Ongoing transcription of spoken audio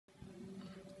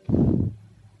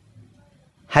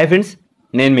Hi friends,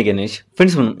 నేను మీ Ganesh.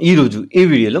 Friends, మనం ఈరోజు ఈ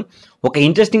వీడియోలో ఒక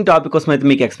ఇంట్రెస్టింగ్ టాపిక్ కోసం అయితే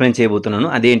మీకు ఎక్స్ప్లెయిన్ చేయబోతున్నాను.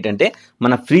 అదేంటంటే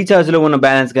మన ఫ్రీచార్జ్లో ఉన్న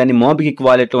బ్యాలెన్స్ కానీ, మోబిక్విక్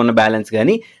వాలెట్లో ఉన్న బ్యాలెన్స్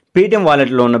కానీ, పేటిఎం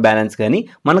వాలెట్లో ఉన్న బ్యాలెన్స్ కానీ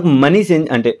మనకు మనీ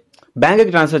అంటే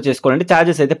బ్యాంక్కి ట్రాన్స్ఫర్ చేసుకోవాలంటే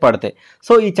ఛార్జెస్ అయితే పడతాయి.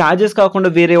 సో ఈ ఛార్జెస్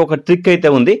కాకుండా వేరే ఒక ట్రిక్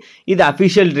అయితే ఉంది. ఇది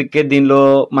అఫీషియల్ ట్రిక్. దీనిలో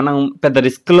మనం పెద్ద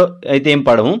రిస్క్లో అయితే ఏం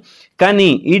పడము. కానీ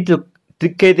ఈ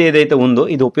ట్రిక్ అయితే ఏదైతే ఉందో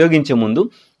ఇది ఉపయోగించే ముందు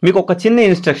మీకు ఒక చిన్న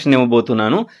ఇన్స్ట్రక్షన్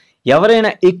ఇవ్వబోతున్నాను. ఎవరైనా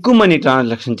ఎక్కువ మనీ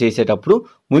ట్రాన్సాక్షన్ చేసేటప్పుడు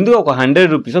ముందుగా ఒక 100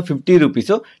 రూపీసో 50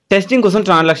 రూపీసో టెస్టింగ్ కోసం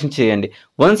ట్రాన్సాక్షన్ చేయండి.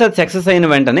 వన్స్ అది సక్సెస్ అయిన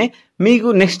వెంటనే మీకు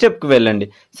నెక్స్ట్ స్టెప్కి వెళ్ళండి.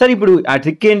 సరే, ఇప్పుడు ఆ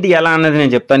ట్రిక్ ఏంటి, ఎలా అన్నది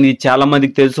నేను చెప్తాను. ఇది చాలా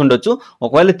మందికి తెలిసి ఉండొచ్చు.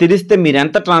 ఒకవేళ తెలిస్తే మీరు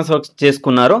ఎంత ట్రాన్స్ఫర్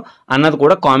చేసుకున్నారో అన్నది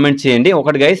కూడా కామెంట్ చేయండి.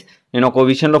 ఒకటి గైస్, నేను ఒక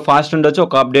విషయంలో ఫాస్ట్ ఉండొచ్చు,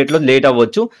 ఒక అప్డేట్లో లేట్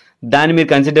అవ్వచ్చు. దాన్ని మీరు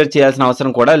కన్సిడర్ చేయాల్సిన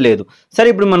అవసరం కూడా లేదు. సరే,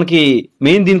 ఇప్పుడు మనకి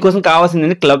మెయిన్ దీనికోసం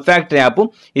కావాల్సింది క్లబ్ ఫ్యాక్టరీ యాప్.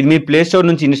 ఇది మీరు ప్లే స్టోర్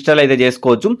నుంచి ఇన్స్టాల్ అయితే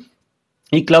చేసుకోవచ్చు.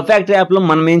 ఈ క్లబ్ ఫ్యాక్టరీ యాప్లో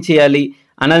మనం ఏం చేయాలి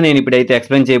అన్నది నేను ఇప్పుడైతే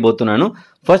ఎక్స్ప్లెయిన్ చేయబోతున్నాను.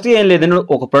 ఫస్ట్ ఏం లేదంటే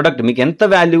ఒక ప్రోడక్ట్, మీకు ఎంత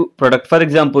వాల్యూ ప్రోడక్ట్, ఫర్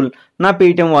ఎగ్జాంపుల్ నా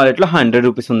పేటిఎం వాలెట్లో 100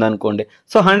 రూపీస్ ఉందనుకోండి.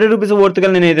 సో 100 రూపీస్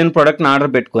వర్త్గా నేను ఏదైనా ప్రోడక్ట్ని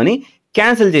ఆర్డర్ పెట్టుకొని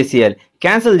క్యాన్సిల్ చేసేయాలి.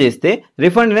 క్యాన్సిల్ చేస్తే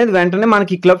రిఫండ్ అనేది వెంటనే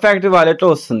మనకి క్లబ్ ఫ్యాక్టరీ వాలెట్లో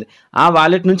వస్తుంది. ఆ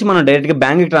వాలెట్ నుంచి మనం డైరెక్ట్గా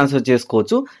బ్యాంక్కి ట్రాన్స్ఫర్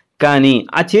చేసుకోవచ్చు. కానీ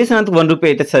ఆ చేసినందుకు 1 రూపీ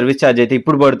అయితే సర్వీస్ ఛార్జ్ అయితే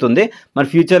ఇప్పుడు పడుతుంది. మరి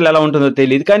ఫ్యూచర్లో ఎలా ఉంటుందో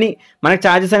తెలియదు. కానీ మనకి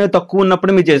ఛార్జెస్ అనేవి తక్కువ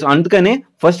ఉన్నప్పుడు మీరు చేస్తాం. అందుకనే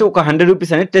ఫస్ట్ ఒక 100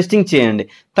 రూపీస్ అనేది టెస్టింగ్ చేయండి.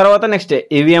 తర్వాత నెక్స్ట్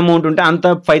హెవీ అమౌంట్ ఉంటే అంత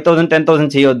 5,000 10,000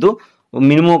 చేయొద్దు.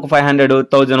 మినిమం ఒక 500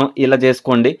 1000 ఇలా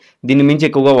చేసుకోండి. దీన్ని మించి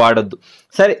ఎక్కువగా వాడొద్దు.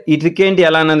 సరే, ఈ ట్రిక్ ఏంటి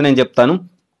ఎలా అన్నది నేను చెప్తాను.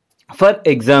 ఫర్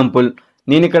ఎగ్జాంపుల్,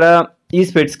 నేను ఇక్కడ ఈ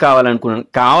స్పెట్స్ కావాలనుకున్నాను.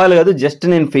 కావాలి కాదు, జస్ట్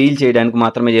నేను ఫెయిల్ చేయడానికి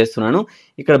మాత్రమే చేస్తున్నాను.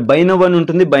 ఇక్కడ బైనో వన్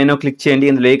ఉంటుంది, బైనో క్లిక్ చేయండి.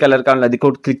 ఇందులో ఏ కలర్ కావాలి అది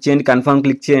కూడా క్లిక్ చేయండి, కన్ఫర్మ్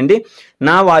క్లిక్ చేయండి.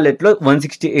 నా వాలెట్లో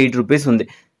 168 రూపీస్ ఉంది.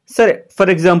 సరే,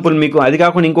 ఫర్ ఎగ్జాంపుల్ మీకు అది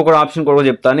కాకుండా ఇంకొక ఆప్షన్ కూడా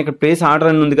చెప్తాను. ఇక్కడ ప్లేస్ ఆర్డర్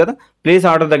అని ఉంది కదా, ప్లేస్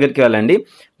ఆర్డర్ దగ్గరికి వెళ్ళండి.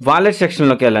 వాలెట్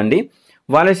సెక్షన్లోకి వెళ్ళండి.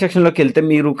 వాలెట్ సెక్షన్లోకి వెళ్తే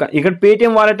మీరు ఇక్కడ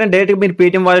పేటిఎం వాలెట్ అని డైరెక్ట్గా మీరు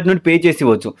పేటిఎం వాలెట్ నుండి పే చేసి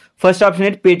ఇవ్వచ్చు. ఫస్ట్ ఆప్షన్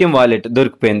అయితే పేటిఎం వాలెట్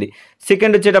దొరికిపోయింది.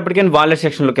 సెకండ్ వచ్చేటప్పటికి వాలెట్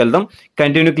సెక్షన్లోకి వెళ్దాం,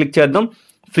 కంటిన్యూ క్లిక్ చేద్దాం.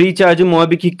 ఫ్రీచార్జ్,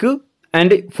 మోబిక్విక్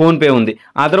అండ్ ఫోన్పే ఉంది.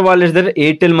 అదర్ వాలెట్స్ దగ్గర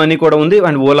ఎయిర్టెల్ మనీ కూడా ఉంది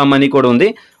అండ్ ఓలా మనీ కూడా ఉంది.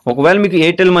 ఒకవేళ మీకు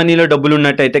ఎయిర్టెల్ మనీలో డబ్బులు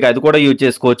ఉన్నట్టయితే అది కూడా యూజ్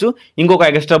చేసుకోవచ్చు. ఇంకొక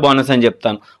ఎక్స్ట్రా బోనస్ అని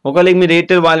చెప్తాను. ఒకవేళ మీరు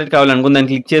ఎయిర్టెల్ వాలెట్ కావాలనుకుంటే దాన్ని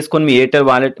క్లిక్ చేసుకొని మీ Airtel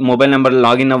wallet mobile number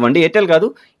login అవ్వండి. ఎయిర్టెల్ కాదు,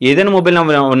 ఏదైనా మొబైల్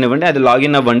నెంబర్ ఇవ్వండి, అది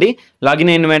లాగిన్ అవ్వండి.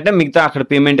 లాగిన్ అయిన వెంటనే మిగతా అక్కడ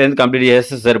పేమెంట్ అనేది కంప్లీట్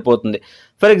చేస్తే సరిపోతుంది.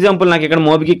 ఫర్ ఎగ్జాంపుల్, నాకు ఇక్కడ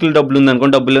మోబిక్విక్లో డబ్బులు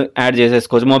ఉందనుకోండి, డబ్బులు యాడ్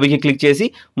చేసేసుకోవచ్చు. మోబిక్విక్ క్లిక్ చేసి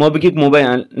మోబిక్విక్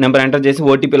మొబైల్ నెంబర్ ఎంటర్ చేసి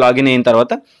ఓటీపీ లాగిన్ అయిన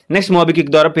తర్వాత నెక్స్ట్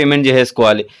మోబిక్విక్ ద్వారా పేమెంట్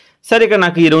చేసేసుకోవాలి. సరే, ఇక్కడ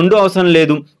నాకు ఈ రెండు అవసరం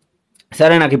లేదు.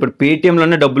 సరే, నాకు ఇప్పుడు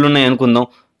పేటిఎంలోనే డబ్బులు ఉన్నాయి అనుకుందాం.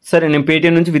 సరే, నేను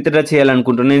పేటిఎం నుంచి విత్డ్రా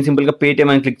చేయాలనుకుంటున్నాను. నేను సింపుల్గా పేటిఎం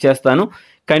అని క్లిక్ చేస్తాను,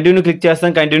 కంటిన్యూ క్లిక్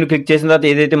చేస్తాను. కంటిన్యూ క్లిక్ చేసిన తర్వాత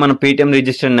ఏదైతే మన పేటిఎం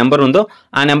రిజిస్టర్డ్ నెంబర్ ఉందో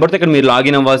ఆ నెంబర్తో ఇక్కడ మీరు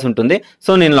లాగిన్ అవ్వాల్సి ఉంటుంది.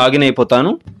 సో నేను లాగిన్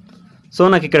అయిపోతాను. సో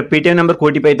నాకు ఇక్కడ పేటిఎం నెంబర్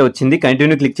ఓటీపీ అయితే వచ్చింది.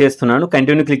 కంటిన్యూ క్లిక్ చేస్తున్నాను.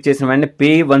 కంటిన్యూ క్లిక్ చేసిన వెంటనే పే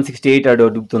 168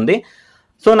 అడుగుతుంది.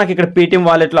 సో నాకు ఇక్కడ పేటిఎం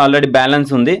వాలెట్లో ఆల్రెడీ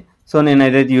బ్యాలెన్స్ ఉంది. సో నేను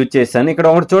ఏదైతే యూజ్ చేస్తాను. ఇక్కడ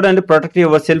ఒకటి చూడండి, protect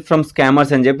your self from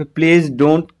scammers అని చెప్పి, please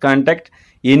don't contact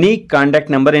any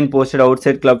contact number in posted out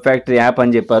side club factory app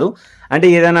అని చెప్పారు. అంటే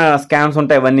ఏదైనా స్కామ్స్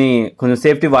ఉంటాయి, అవన్నీ కొంచెం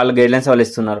సేఫ్టీ వాళ్ళ గైడ్లైన్స్ వాళ్ళు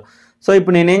ఇస్తున్నారు. సో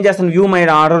ఇప్పుడు నేనేం చేస్తాను, వ్యూ మై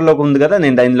ఆర్డర్లోకి ఉంది కదా,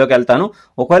 నేను దానిలోకి వెళ్తాను.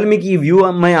 ఒకవేళ మీకు ఈ వ్యూ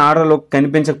మై ఆర్డర్లో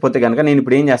కనిపించకపోతే కనుక నేను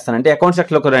ఇప్పుడు ఏం చేస్తానంటే అకౌంట్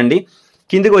సెక్షన్లోకి రండి.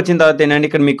 కిందికి వచ్చిన తర్వాత ఏంటంటే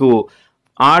ఇక్కడ మీకు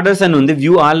ఆర్డర్స్ అని ఉంది,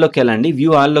 వ్యూ ఆల్లోకి వెళ్ళండి.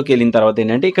 వ్యూ ఆల్లోకి వెళ్ళిన తర్వాత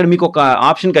ఏంటంటే ఇక్కడ మీకు ఒక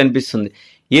ఆప్షన్ కనిపిస్తుంది.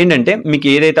 ఏంటంటే మీకు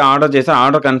ఏదైతే ఆర్డర్ చేసారో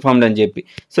ఆర్డర్ కన్ఫర్మ్డ్ అని చెప్పి.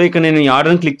 సో ఇక్కడ నేను ఈ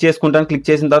ఆర్డర్ని క్లిక్ చేసుకుంటాను. క్లిక్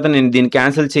చేసిన తర్వాత నేను దీన్ని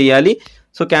క్యాన్సిల్ చేయాలి.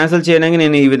 సో క్యాన్సిల్ చేయడానికి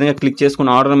నేను ఈ విధంగా క్లిక్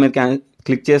చేసుకుని ఆర్డర్ మీద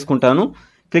క్లిక్ చేసుకుంటాను.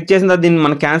 క్లిక్ చేసిన తర్వాత దీన్ని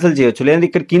మనం క్యాన్సిల్ చేయొచ్చు. లేదంటే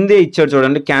ఇక్కడ కిందే ఇచ్చాడు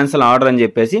చూడండి, క్యాన్సిల్ ఆర్డర్ అని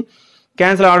చెప్పేసి.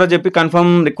 క్యాన్సిల్ ఆర్డర్ చెప్పి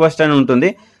కన్ఫర్మ్ రిక్వెస్ట్ అని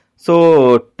ఉంటుంది. సో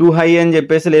టూ హై అని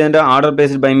చెప్పేసి, లేదంటే ఆర్డర్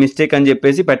ప్లేస్డ్ బై మిస్టేక్ అని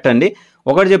చెప్పేసి పెట్టండి.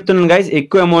 ఒకటి చెప్తున్నాను గైస్,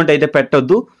 ఎక్కువ అమౌంట్ అయితే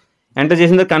పెట్టొద్దు. ఎంటర్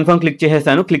చేసిన తర్వాత కన్ఫర్మ్ క్లిక్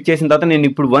చేసేస్తాను. క్లిక్ చేసిన తర్వాత నేను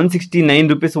ఇప్పుడు 169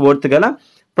 రూపీస్ వర్త్ గల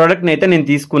ప్రోడక్ట్ని అయితే నేను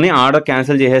తీసుకుని ఆర్డర్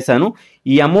క్యాన్సిల్ చేసేసాను.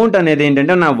 ఈ అమౌంట్ అనేది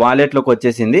ఏంటంటే నా వాలెట్లోకి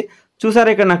వచ్చేసింది. చూసారా,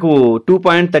 ఇక్కడ నాకు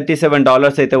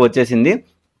 $2.37 అయితే వచ్చేసింది.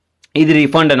 ఇది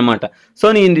రిఫండ్ అనమాట. సో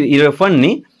నేను ఈ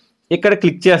రిఫండ్ని ఇక్కడ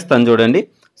క్లిక్ చేస్తాను చూడండి.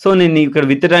 సో నేను ఇక్కడ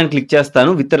విత్డ్రా అని క్లిక్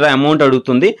చేస్తాను. విత్డ్రా అమౌంట్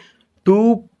అడుగుతుంది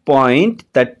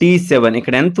 2.37.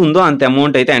 ఇక్కడ ఎంత ఉందో అంత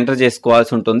అమౌంట్ అయితే ఎంటర్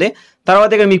చేసుకోవాల్సి ఉంటుంది.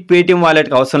 తర్వాత ఇక్కడ మీకు పేటిఎం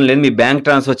వాలెట్కి అవసరం లేదు, మీ బ్యాంక్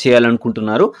ట్రాన్స్ఫర్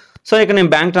చేయాలనుకుంటున్నారు. సో ఇక్కడ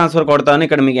నేను బ్యాంక్ ట్రాన్స్ఫర్ కొడతాను.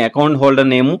 ఇక్కడ మీకు అకౌంట్ హోల్డర్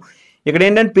నేము, ఇక్కడ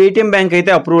ఏంటంటే పేటిఎం బ్యాంక్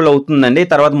అయితే అప్రూవల్ అవుతుందండి.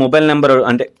 తర్వాత మొబైల్ నెంబర్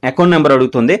అంటే అకౌంట్ నెంబర్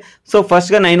అడుగుతుంది. సో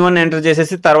ఫస్ట్గా 91 ఎంటర్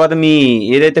చేసేసి తర్వాత మీ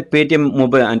ఏదైతే పేటిఎం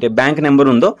మొబైల్ అంటే బ్యాంక్ నెంబర్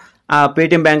ఉందో ఆ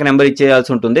పేటిఎం బ్యాంక్ నెంబర్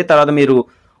ఇచ్చేయాల్సి ఉంటుంది. తర్వాత మీరు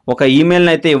ఒక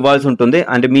ఈమెయిల్ని అయితే ఇవ్వాల్సి ఉంటుంది,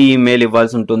 అంటే మీ ఈమెయిల్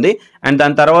ఇవ్వాల్సి ఉంటుంది. అండ్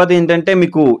దాని తర్వాత ఏంటంటే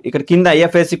మీకు ఇక్కడ కింద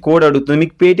ఐఎఫ్ఎస్సి కోడ్ అడుగుతుంది.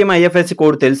 మీకు పేటిఎం ఐఎఫ్ఎస్సి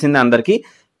కోడ్ తెలిసిందే అందరికీ,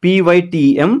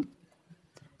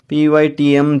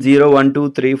 PYTM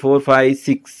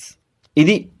 012345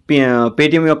 ఇది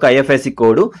పేటిఎం యొక్క ఐఎఫ్ఎస్సి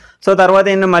కోడ్. సో తర్వాత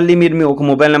ఏంటంటే మళ్ళీ మీరు మీ ఒక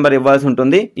మొబైల్ నెంబర్ ఇవ్వాల్సి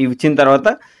ఉంటుంది. ఇవి ఇచ్చిన తర్వాత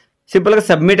సింపుల్గా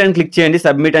సబ్మిట్ అని క్లిక్ చేయండి.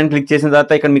 సబ్మిట్ అని క్లిక్ చేసిన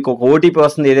తర్వాత ఇక్కడ మీకు ఒక ఓటీపీ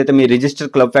వస్తుంది. ఏదైతే మీ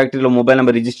రిజిస్టర్ క్లబ్ ఫ్యాక్టరీలో మొబైల్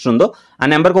నెంబర్ రిజిస్టర్ ఉందో ఆ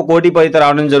నెంబర్కి ఒక ఓటీపీ అయితే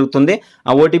రావడం జరుగుతుంది.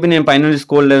 ఆ ఓటీపీ నేను పైన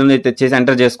స్క్రోల్ అయితే చేసి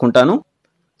ఎంటర్ చేసుకుంటాను.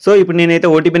 సో ఇప్పుడు నేనైతే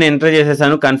ఓటీపీని ఎంటర్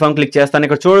చేసేసాను. కన్ఫర్మ్ క్లిక్ చేస్తాను.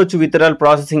 ఇక్కడ చూడొచ్చు విత్డ్రాల్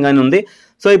ప్రాసెసింగ్ అని ఉంది.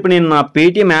 సో ఇప్పుడు నేను నా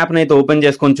పేటిఎం యాప్ని అయితే ఓపెన్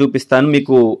చేసుకొని చూపిస్తాను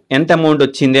మీకు ఎంత అమౌంట్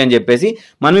వచ్చింది అని చెప్పేసి.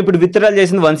 మనం ఇప్పుడు విత్డ్రాల్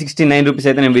చేసింది 169 రూపీస్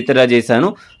అయితే నేను విత్డ్రా చేశాను.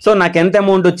 సో నాకు ఎంత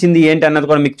అమౌంట్ వచ్చింది ఏంటి అన్నది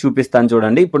కూడా మీకు చూపిస్తాను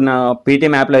చూడండి. ఇప్పుడు నా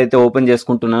పేటిఎం యాప్లో అయితే ఓపెన్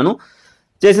చేసుకుంటున్నాను.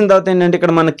 చేసిన తర్వాత ఏంటంటే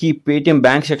ఇక్కడ మనకి పేటిఎం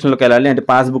బ్యాంక్ సెక్షన్లోకి వెళ్ళాలి, అంటే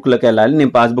పాస్బుక్లోకి వెళ్ళాలి.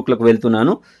 నేను పాస్బుక్లోకి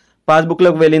వెళ్తున్నాను.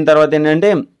 పాస్బుక్లోకి వెళ్ళిన తర్వాత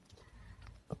ఏంటంటే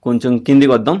కొంచెం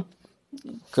కిందికి వద్దాం.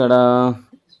 ఇక్కడ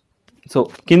సో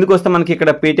కిందికి వస్తే మనకి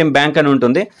ఇక్కడ పేటిఎం బ్యాంక్ అని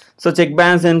ఉంటుంది. సో చెక్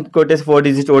బ్యాలెన్స్ అని కొట్టేసి 4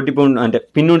 డిజిట్ ఓటీపీ అంటే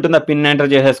పిన్ ఉంటుంది. ఆ పిన్ ఎంటర్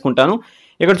చేసేసుకుంటాను.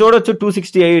 ఇక్కడ చూడొచ్చు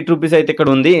 268 రూపీస్ అయితే ఇక్కడ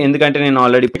ఉంది. ఎందుకంటే నేను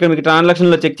ఆల్రెడీ ఇక్కడ మీకు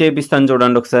ట్రాన్సాక్షన్లో చెక్ చేపిస్తాను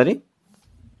చూడండి ఒకసారి.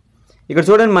 ఇక్కడ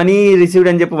చూడండి మనీ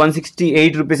రిసీవ్డ్ అని చెప్పి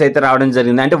 168 రూపీస్ అయితే రావడం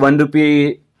జరిగింది. అంటే 1 రూపీ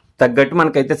తగ్గట్టు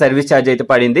మనకైతే సర్వీస్ ఛార్జ్ అయితే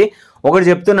పడింది. ఒకటి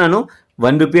చెప్తున్నాను,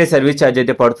 1 రూపీ సర్వీస్ ఛార్జ్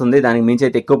అయితే పడుతుంది. దానికి మించి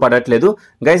అయితే ఎక్కువ పడట్లేదు.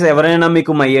 గైస్ ఎవరైనా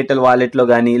మీకు మై ఎయిర్టెల్ వాలెట్లో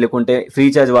కానీ లేకుంటే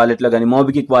ఫ్రీచార్జ్ వాలెట్లో కానీ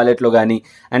మోబిక్విక్ వాలెట్లో కానీ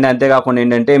అండ్ అంతేకాకుండా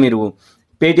ఏంటంటే మీరు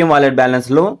పేటిఎం వాలెట్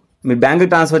బ్యాలెన్స్లో మీ బ్యాంక్కి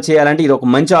ట్రాన్స్ఫర్ చేయాలంటే ఇది ఒక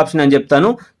మంచి ఆప్షన్ అని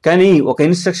చెప్తాను. కానీ ఒక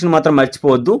ఇన్స్ట్రక్షన్ మాత్రం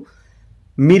మర్చిపోవద్దు.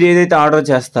 మీరు ఏదైతే ఆర్డర్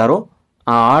చేస్తారో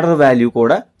ఆ ఆర్డర్ వాల్యూ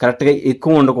కూడా కరెక్ట్గా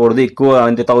ఎక్కువ ఉండకూడదు. ఎక్కువ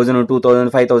అంటే 1000, 2000,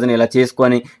 5000 ఇలా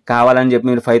చేసుకొని కావాలని చెప్పి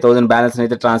మీరు 5000 బ్యాలెన్స్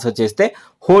అయితే ట్రాన్స్ఫర్ చేస్తే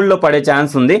హోల్డ్లో పడే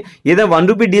ఛాన్స్ ఉంది. ఏదైనా 1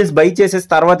 రూపీ డీల్స్ బై చేసేసి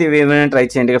తర్వాత ఏమైనా ట్రై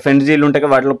చేయండి. ఇక ఫ్రెండ్స్ డీల్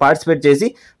ఉంటాయి వాటిలో పార్టిసిపేట్ చేసి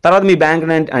తర్వాత మీ బ్యాంక్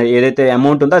ఏదైతే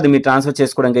అమౌంట్ ఉందో అది మీరు ట్రాన్స్ఫర్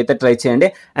చేసుకోవడానికి అయితే ట్రై చేయండి.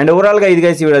 అండ్ ఓవరాల్గా ఇది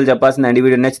గైస్ ఈ వీడియోలు చెప్పాల్సింది. అండ్ ఈ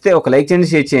వీడియో నచ్చితే ఒక లైక్ చేయండి,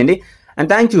 షేర్ చేయండి. And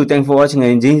thank you for watching.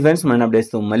 G friends మన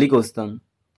అప్డేట్స్తో మళ్ళీ వస్తాం.